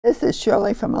This is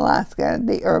Shirley from Alaska,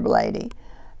 the Herb Lady.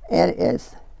 It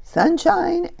is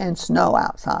sunshine and snow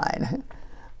outside.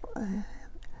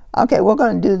 Okay, we're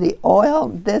going to do the oil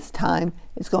this time.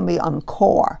 It's going to be on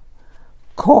Core.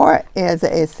 Core is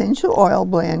an essential oil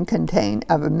blend contained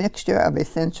of a mixture of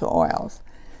essential oils.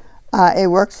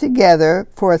 It works together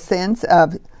for a sense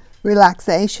of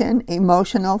relaxation,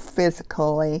 emotional,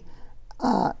 physically.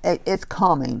 It's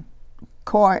calming.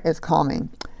 Core is calming.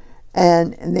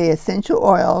 And the essential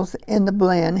oils in the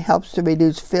blend helps to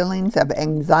reduce feelings of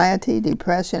anxiety,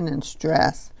 depression, and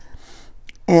stress.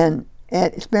 And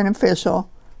it's beneficial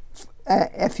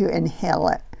if you inhale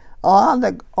it. A lot of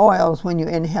the oils, when you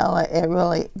inhale it, it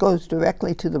really goes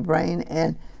directly to the brain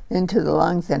and into the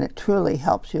lungs, and it truly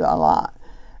helps you a lot.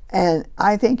 And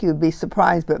I think you'd be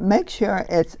surprised, but make sure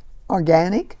it's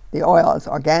organic, the oil is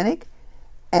organic,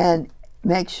 and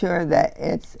make sure that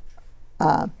it's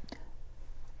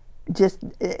just,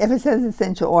 if it says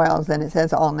essential oils and it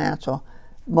says all natural,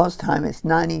 most time it's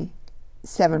 97%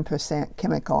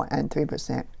 chemical and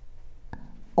 3%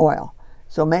 oil.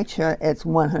 So make sure it's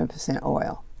 100%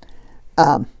 oil.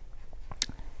 The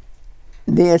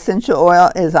essential oil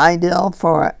is ideal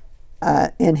for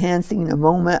enhancing a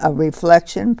moment of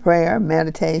reflection, prayer,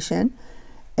 meditation.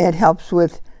 It helps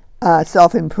with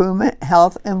self-improvement,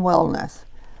 health, and wellness.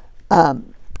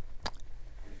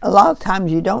 A lot of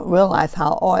times you don't realize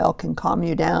how oil can calm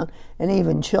you down, and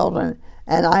even children.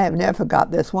 And I have never forgot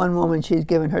this one woman, she's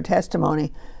given her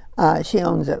testimony. She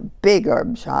owns a big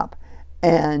herb shop,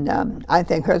 and I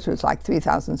think hers was like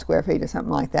 3,000 square feet or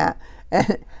something like that.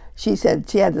 And she said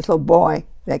she had this little boy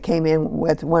that came in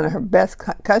with one of her best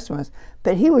customers,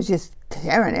 but he was just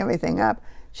tearing everything up.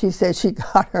 She said she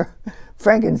got her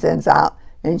frankincense out,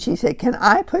 and she said, "Can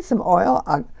I put some oil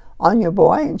on your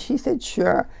boy?" And she said,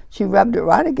 "Sure." She rubbed it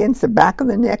right against the back of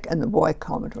the neck, and the boy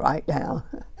calmed right down.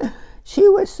 She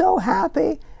was so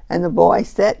happy, and the boy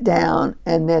sat down,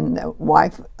 and then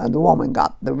the woman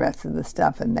got the rest of the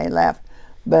stuff, and they left.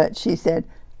 But she said,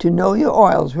 to know your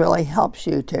oils really helps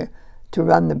you to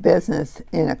run the business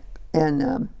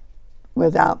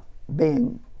without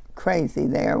being crazy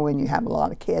there when you have a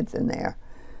lot of kids in there,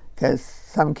 because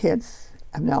some kids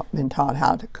have not been taught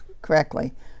how to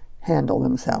correctly handle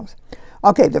themselves.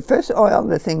 Okay, the first oil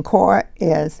that's in Core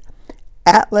is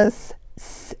Atlas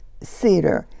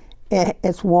Cedar.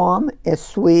 It's warm, it's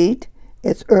sweet,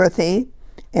 it's earthy,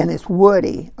 and it's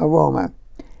woody aroma.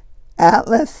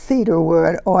 Atlas Cedar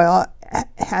wood oil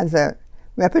has a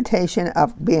reputation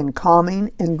of being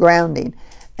calming and grounding.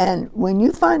 And when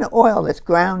you find an oil that's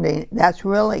grounding, that's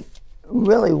really,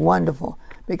 really wonderful,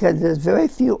 because there's very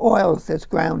few oils that's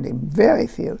grounding, very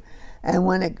few. And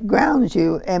when it grounds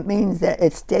you, it means that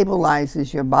it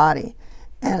stabilizes your body.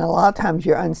 And a lot of times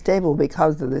you're unstable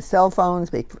because of the cell phones,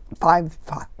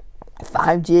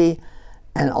 5G,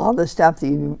 and all the stuff that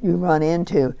you run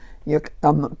into. You're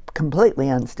completely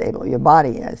unstable, your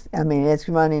body is. I mean, it's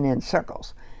running in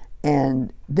circles.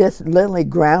 And this literally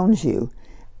grounds you.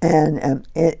 And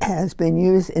it has been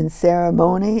used in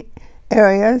ceremony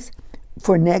areas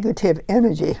for negative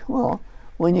energy. Well,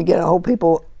 when you get a whole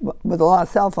people with a lot of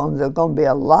cell phones, there's going to be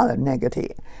a lot of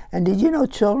negative. And did you know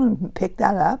children pick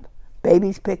that up?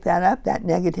 Babies pick that up, that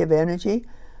negative energy.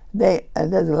 There's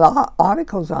a lot of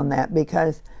articles on that,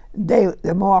 because they're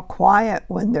more quiet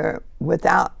when they're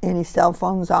without any cell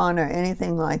phones on or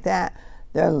anything like that.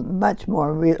 They're much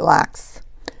more relaxed.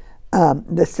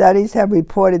 The studies have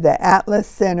reported that Atlas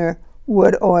Cedar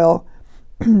wood oil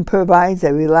provides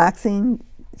a relaxing,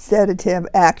 sedative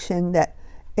action that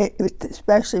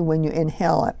especially when you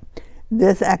inhale it.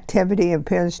 This activity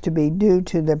appears to be due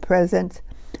to the presence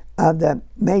of the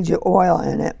major oil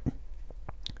in it.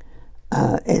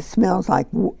 It smells like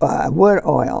wood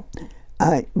oil.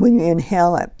 When you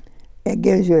inhale it, it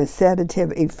gives you a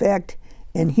sedative effect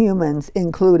in humans,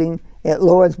 including it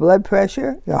lowers blood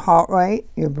pressure, your heart rate,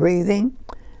 your breathing.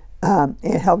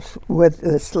 It helps with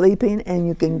the sleeping, and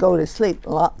you can go to sleep a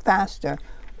lot faster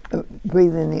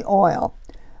breathing the oil.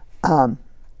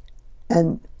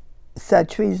 And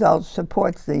such results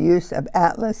supports the use of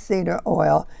Atlas Cedar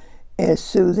oil is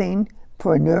soothing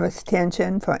for nervous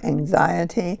tension, for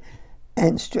anxiety,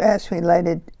 and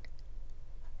stress-related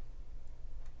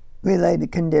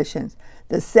conditions.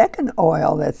 The second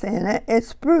oil that's in it is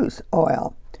spruce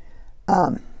oil.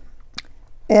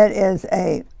 It is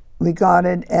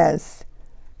regarded as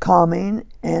calming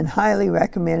and highly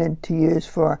recommended to use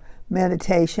for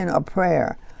meditation or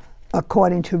prayer.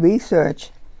 According to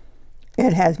research,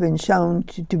 it has been shown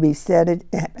to be sedative,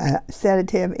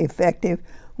 effective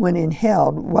when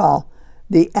inhaled, while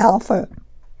the alpha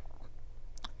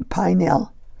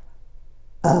pineal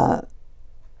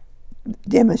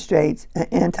demonstrates an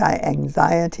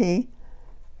anti-anxiety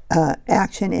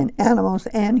action in animals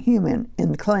and human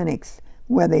in clinics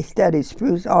where they study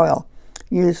spruce oil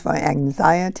used for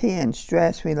anxiety and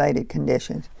stress-related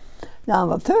conditions. Now,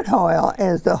 the third oil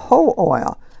is the whole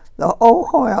oil. The whole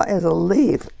oil is a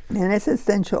leaf, and it's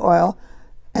essential oil,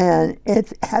 and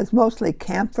it has mostly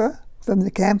camphor from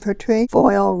the camphor tree,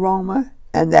 foil aroma,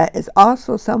 and that is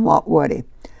also somewhat woody.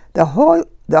 The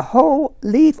whole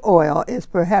leaf oil is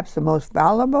perhaps the most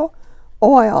valuable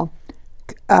oil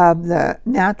of the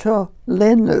natural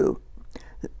linalool.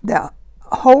 The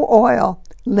whole oil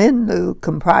linalool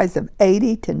comprised of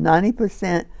 80 to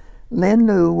 90%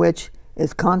 linalool, which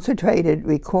is concentrated,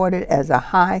 recorded as a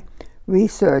high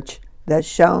research that's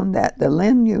shown that the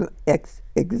linalool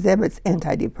exhibits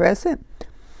antidepressant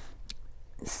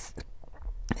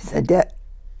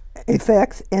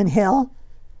effects in health.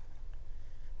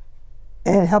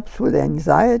 It helps with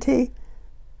anxiety,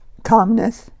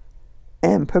 calmness,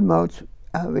 and promotes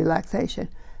relaxation.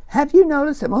 Have you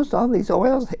noticed that most all these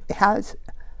oils has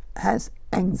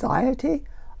anxiety?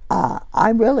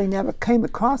 I really never came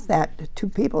across that. Two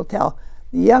people tell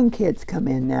the young kids come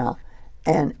in now,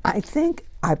 and I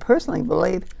personally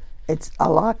believe it's a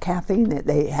lot of caffeine that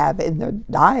they have in their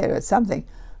diet or something,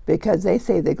 because they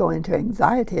say they go into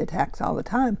anxiety attacks all the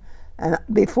time. And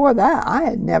before that, I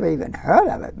had never even heard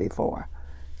of it before.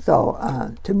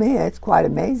 So to me, it's quite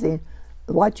amazing.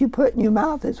 What you put in your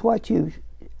mouth is what you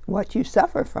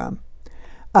suffer from.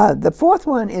 The fourth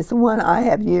one is the one I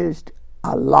have used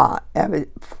a lot,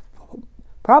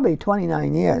 probably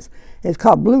 29 years. It's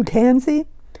called Blue Tansy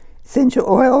essential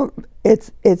oil.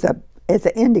 It's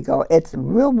an indigo. It's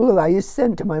real blue. I used to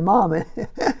send it to my mom, and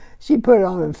she put it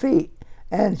on her feet,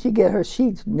 and she get her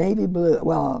sheets navy blue,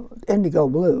 well, indigo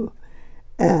blue.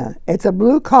 It's a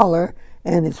blue color,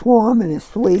 and it's warm and it's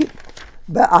sweet.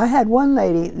 But I had one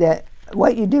lady that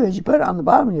what you do is you put it on the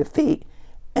bottom of your feet,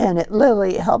 and it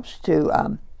literally helps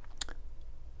to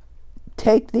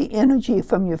take the energy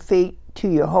from your feet to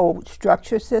your whole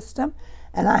structure system.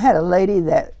 And I had a lady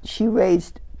that she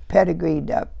raised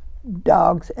pedigreed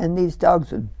dogs, and these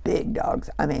dogs were big dogs.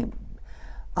 I mean,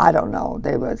 I don't know.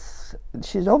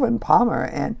 She's over in Palmer,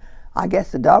 and I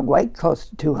guess the dog weighed close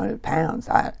to 200 pounds.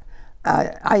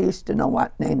 I used to know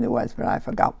what name there was, but I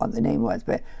forgot what the name was.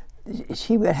 But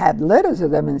she would have litters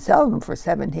of them and sell them for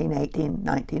 $1,700, $1,800,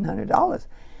 $1,900.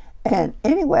 And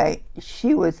anyway,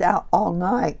 she was out all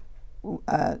night.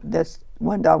 This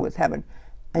one dog was having,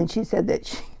 and she said that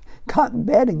she got in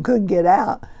bed and couldn't get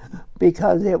out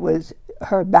because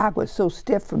her back was so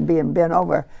stiff from being bent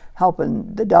over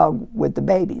helping the dog with the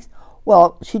babies.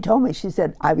 Well, she told me, she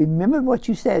said, I remembered what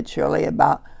you said, Shirley,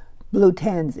 about Blue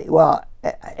Tansy. Well,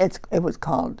 it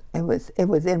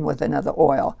was in with another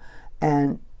oil,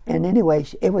 and anyway,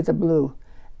 it was a blue,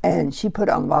 and she put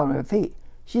it on the bottom of her feet.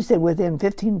 She said within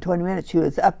 15, 20 minutes she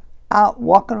was out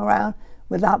walking around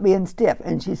without being stiff,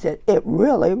 and she said, it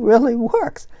really, really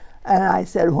works. And I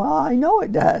said, well, I know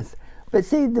it does. But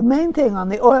see, the main thing on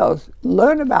the oils,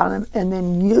 learn about them and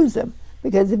then use them,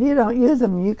 because if you don't use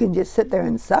them, you can just sit there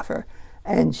and suffer.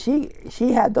 And she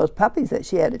had those puppies that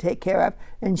she had to take care of,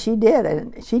 and she did.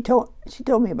 And she told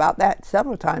me about that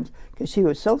several times because she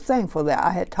was so thankful that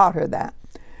I had taught her that.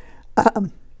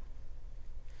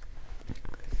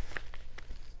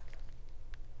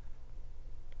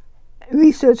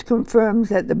 Research confirms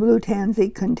that the Blue Tansy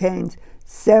contains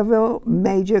several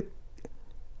major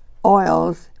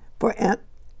oils for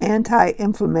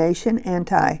anti-inflammation,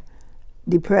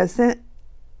 antidepressant,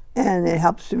 and it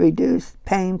helps to reduce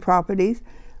pain properties.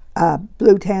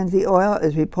 Blue Tansy oil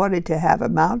is reported to have a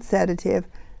mild sedative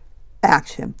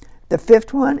action. The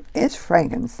fifth one is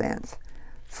frankincense.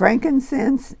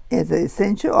 Frankincense is an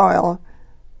essential oil,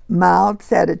 mild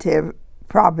sedative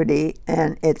property,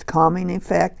 and its calming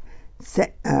effect.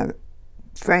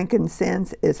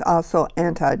 Frankincense is also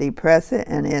antidepressant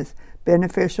and is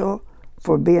beneficial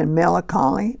for being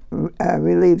melancholy,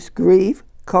 relieves grief,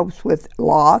 copes with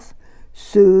loss,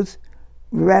 soothes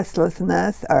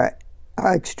restlessness or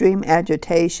extreme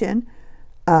agitation,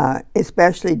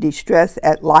 especially distress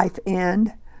at life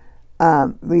end.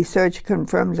 Research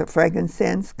confirms that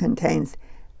frankincense contains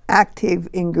active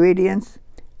ingredients,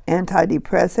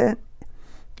 antidepressant,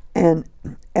 and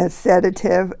a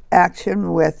sedative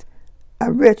action with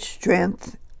a rich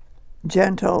strength,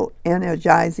 gentle,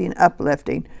 energizing,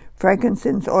 uplifting.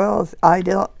 Frankincense oil is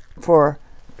ideal for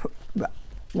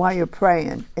while you're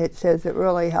praying. It says it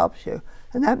really helps you.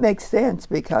 And that makes sense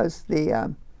because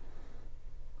the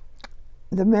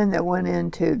men that went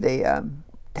into the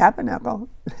tabernacle,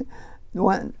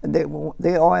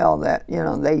 the oil that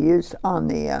they used on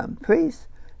the priests,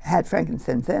 had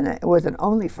frankincense in it. It wasn't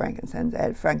only frankincense, it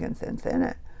had frankincense in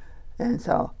it. And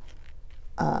so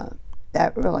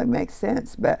that really makes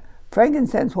sense. But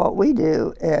frankincense, what we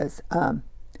do is, I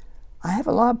have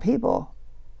a lot of people,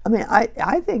 I mean,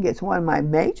 I think it's one of my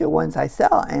major ones I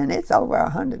sell, and it's over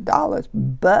 $100,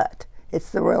 but it's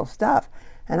the real stuff.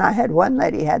 And I had one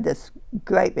lady had this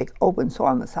great big open sore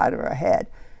on the side of her head,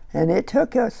 and it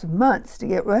took us months to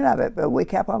get rid of it, but we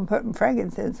kept on putting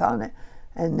frankincense on it,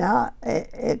 and now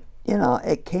it you know,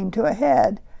 it came to a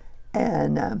head,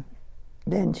 and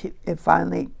then it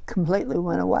finally completely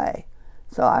went away.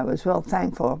 So I was real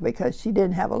thankful, because she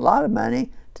didn't have a lot of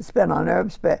money to spend on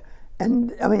herbs, but,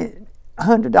 and I mean,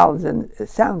 $100, and it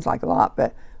sounds like a lot,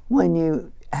 but when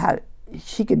you had,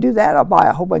 she could do that or buy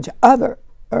a whole bunch of other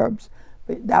herbs.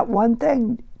 But that one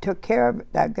thing took care of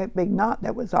that big knot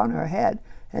that was on her head,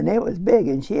 and it was big,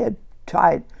 and she had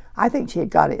tried, I think she had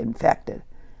got it infected.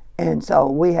 And so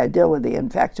we had to deal with the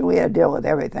infection, we had to deal with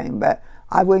everything, but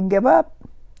I wouldn't give up.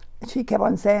 She kept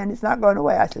on saying, it's not going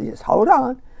away. I said, just hold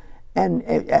on. And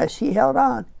as she held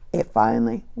on, it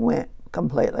finally went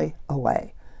completely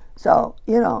away. So,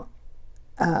 you know,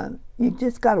 you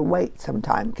just got to wait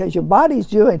sometime, because your body's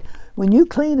doing, when you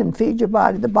clean and feed your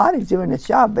body, the body's doing its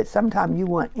job, but sometimes you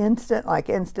want instant, like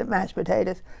instant mashed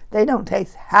potatoes. They don't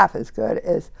taste half as good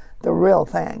as the real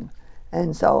thing.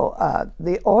 And so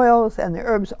the oils and the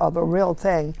herbs are the real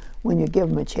thing when you give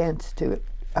them a chance to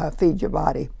feed your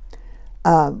body.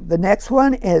 The next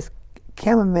one is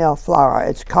chamomile flower.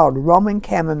 It's called Roman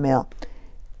chamomile.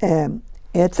 And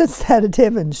it's a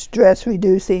sedative and stress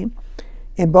reducing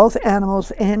in both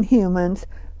animals and humans.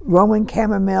 Roman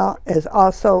chamomile is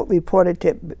also reported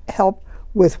to help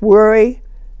with worry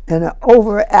and an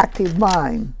overactive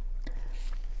mind.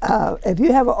 If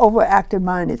you have an overactive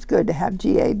mind, it's good to have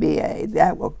GABA.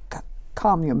 That will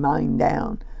calm your mind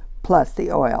down, plus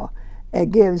the oil.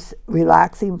 It gives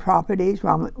relaxing properties.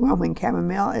 Roman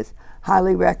chamomile is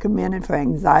highly recommended for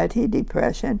anxiety,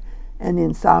 depression, and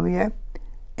insomnia.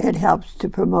 It helps to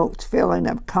promote feeling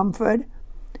of comfort.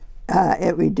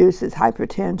 It reduces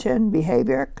hypertension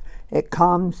behavior. It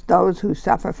calms those who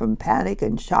suffer from panic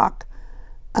and shock.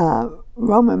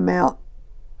 Chamomile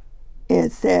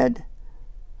is said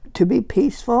to be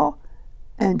peaceful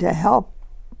and to help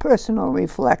personal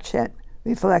reflection.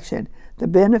 The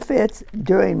benefits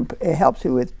it helps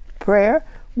you with prayer,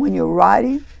 when you're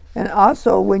writing, and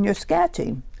also when you're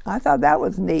sketching. I thought that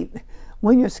was neat.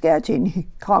 When you're sketching, you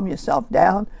calm yourself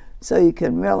down so you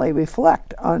can really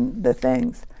reflect on the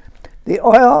things. The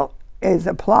oil is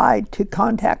applied to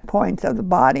contact points of the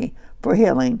body for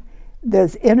healing.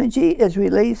 There's energy is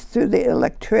released through the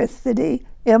electricity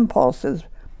impulses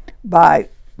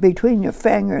between your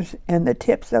fingers and the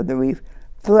tips of the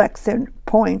reflection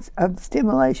points of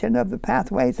stimulation of the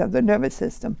pathways of the nervous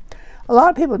system. A lot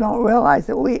of people don't realize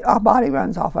that our body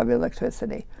runs off of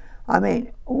electricity. I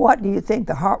mean, what do you think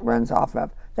the heart runs off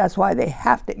of? That's why they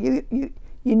have to, you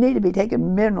need to be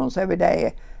taking minerals every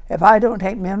day. If I don't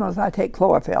take minerals, I take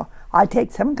chlorophyll. I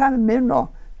take some kind of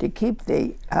mineral to keep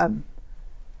the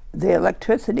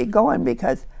electricity going,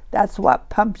 because that's what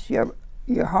pumps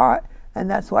your heart, and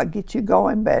that's what gets you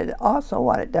going. But also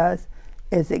what it does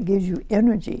is it gives you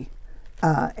energy.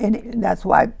 And that's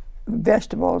why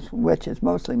vegetables, which is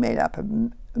mostly made up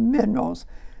of minerals,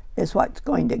 is what's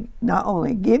going to not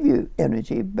only give you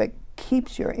energy, but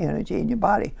keeps your energy in your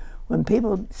body. When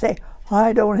people say,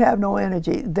 I don't have no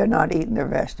energy, they're not eating their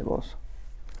vegetables.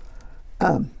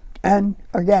 And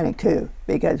organic too,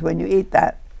 because when you eat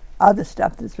that other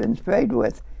stuff that's been sprayed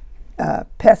with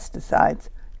pesticides,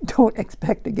 don't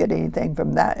expect to get anything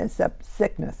from that except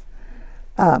sickness.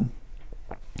 The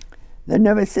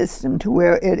nervous system, to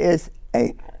where it is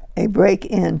a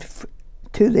break-in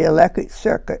to the electric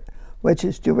circuit, which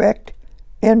is direct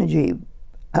energy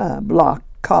block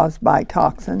caused by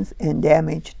toxins and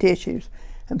damaged tissues.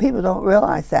 And people don't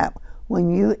realize that when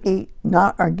you eat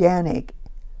not organic,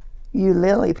 you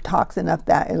literally toxin up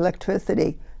that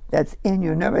electricity that's in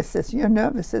your nervous system. Your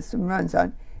nervous system runs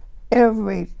on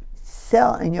every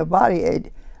cell in your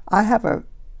body. I have a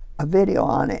video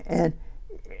on it, and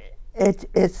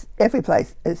it's every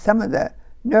place. Some of the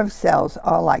nerve cells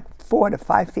are like 4 to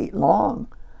 5 feet long,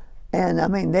 and I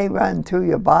mean they run through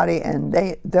your body, and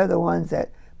they're the ones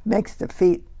that makes the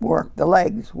feet work, the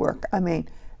legs work. I mean,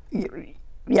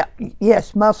 yeah,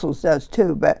 yes, muscles does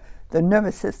too, but the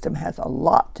nervous system has a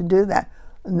lot to do that.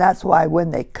 And that's why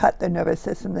when they cut the nervous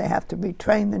system, they have to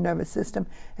retrain the nervous system,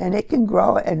 and it can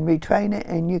grow and retrain it,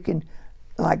 and you can,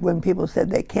 like when people said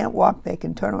they can't walk, they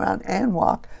can turn around and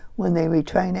walk when they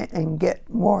retrain it and get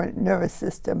more nervous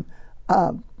system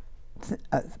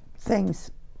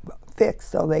things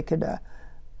fixed, so they could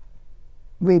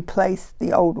replace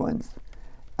the old ones.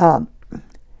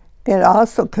 It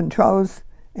also controls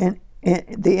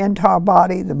the entire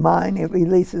body, the mind. It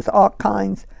releases all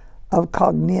kinds of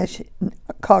cognition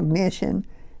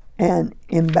and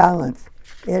imbalance.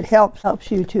 It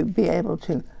helps you to be able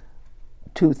to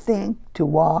think, to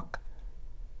walk.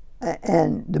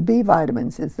 And the B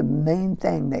vitamins is the main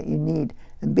thing that you need.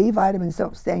 And B vitamins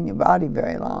don't stay in your body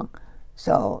very long.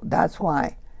 So that's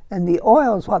why. And the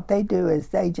oils, what they do is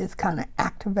they just kind of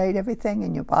activate everything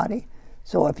in your body.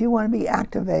 So if you want to be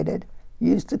activated,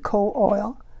 use the coal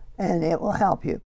oil and it will help you.